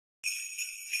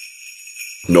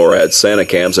NORAD Santa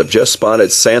cams have just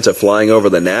spotted Santa flying over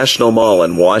the National Mall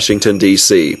in Washington,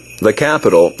 D.C., the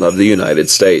capital of the United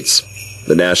States.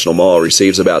 The National Mall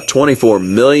receives about 24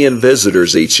 million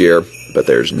visitors each year, but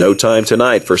there's no time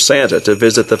tonight for Santa to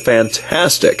visit the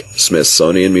fantastic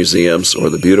Smithsonian museums or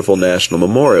the beautiful national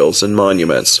memorials and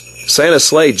monuments. Santa's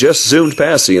sleigh just zoomed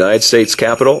past the United States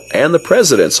Capitol and the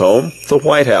President's home, the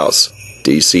White House.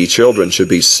 D.C. children should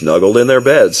be snuggled in their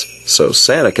beds so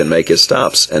Santa can make his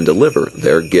stops and deliver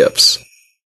their gifts.